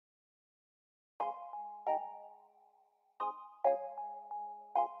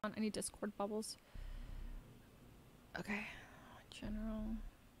on. I need Discord bubbles. Okay. General.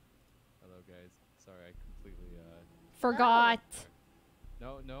 Hello, guys. Sorry, I completely Forgot.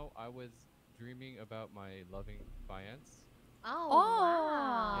 No, I was dreaming about my loving fiance. Oh,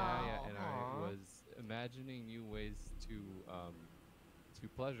 Oh. Yeah, and I was imagining new ways to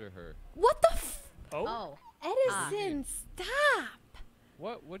pleasure her. What the f- Oh. Edison, stop.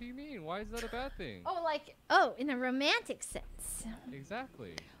 What do you mean? Why is that a bad thing? Oh, like, In a romantic sense.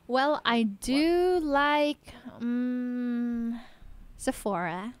 Exactly. well, I do like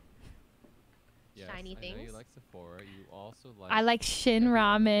Sephora. Yes, Shiny I know things. you like Sephora. You also like. I like Shin every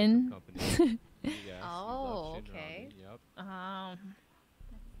other Ramen. makeup company. Yes, you Oh, love Shin okay. Ramen, Yep.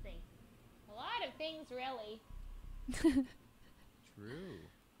 Let's think. A lot of things, really. True.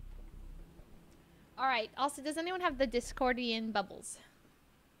 All right. Also, does anyone have the Discordian bubbles?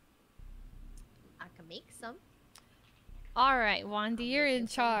 I can make some. All right, Wandy, you're in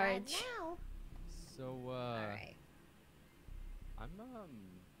charge. Right now. So All right. I'm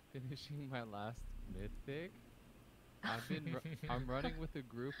finishing my last mythic. I'm running with a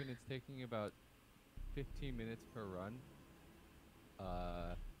group and it's taking about 15 minutes per run.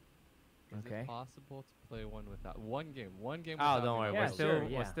 Is it possible to play one without one game? One game. Oh, without don't me worry.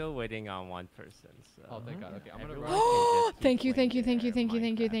 without We're still waiting on one person. So. Oh, thank God. Okay, I'm gonna Everyone run. can just keep Thank you. playing their Minecraft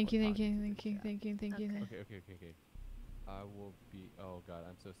Minecraft without without me. Okay. I will be. Oh God,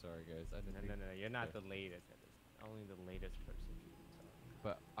 I'm so sorry, guys. I didn't. No. think- You're not okay. the latest. Only the latest person can talk.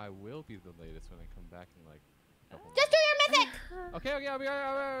 But I will be the latest when I come back in like. A couple Just do your mythic. Okay. I'll be.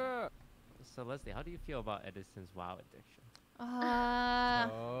 So Leslie, how do you feel about Edison's WoW addiction?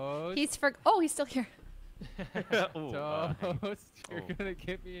 He's still here. Toast, you're gonna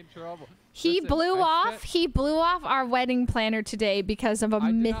get me in trouble. He Listen, blew off our wedding planner today because of a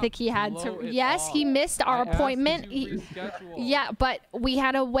mythic he had to. Yes, he missed our appointment. Yeah, but we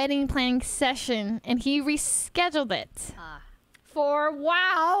had a wedding planning session and he rescheduled it for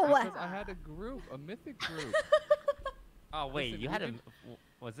WoW. Because I had a mythic group. Oh wait, Listen, you had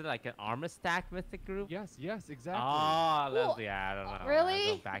was it like an armor stack mythic group? Yes, exactly. Oh, Leslie, I don't know.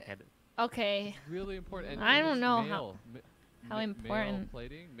 Really? Okay. It's really important. And I it's don't know mail. how important. Mail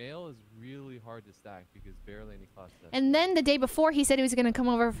plating. Mail is really hard to stack because barely any cost. And then the day before, he said he was going to come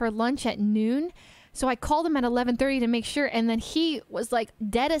over for lunch at noon. So I called him at 11:30 to make sure, and then he was like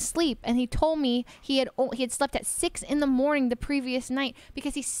dead asleep. And he told me he had slept at 6 in the morning the previous night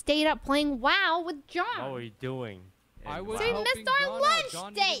because he stayed up playing WoW with John. What were you doing? I was So he missed our John lunch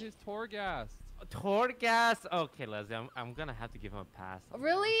John date. needed his tour gas. Tour gas? Okay, Leslie, I'm gonna have to give him a pass.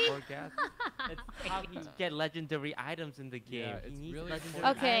 Really? Tour gas? It's how you get legendary items in the game. Yeah, he it's needs really legendary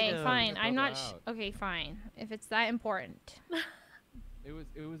Okay, items. fine. I'm not. out. Okay, fine. If it's that important. It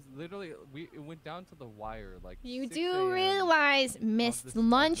was literally it went down to the wire like. You 6 do a.m. realize missed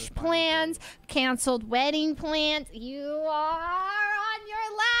lunch final plans, day. canceled wedding plans. You are on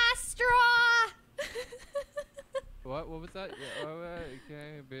your last straw. What was that? Yeah,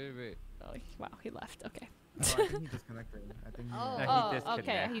 okay, baby. Oh, wow, he left. Okay. Oh, I think he disconnected. I think. No, he Oh, disconnected.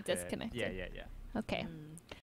 okay, he disconnected. Yeah. Okay.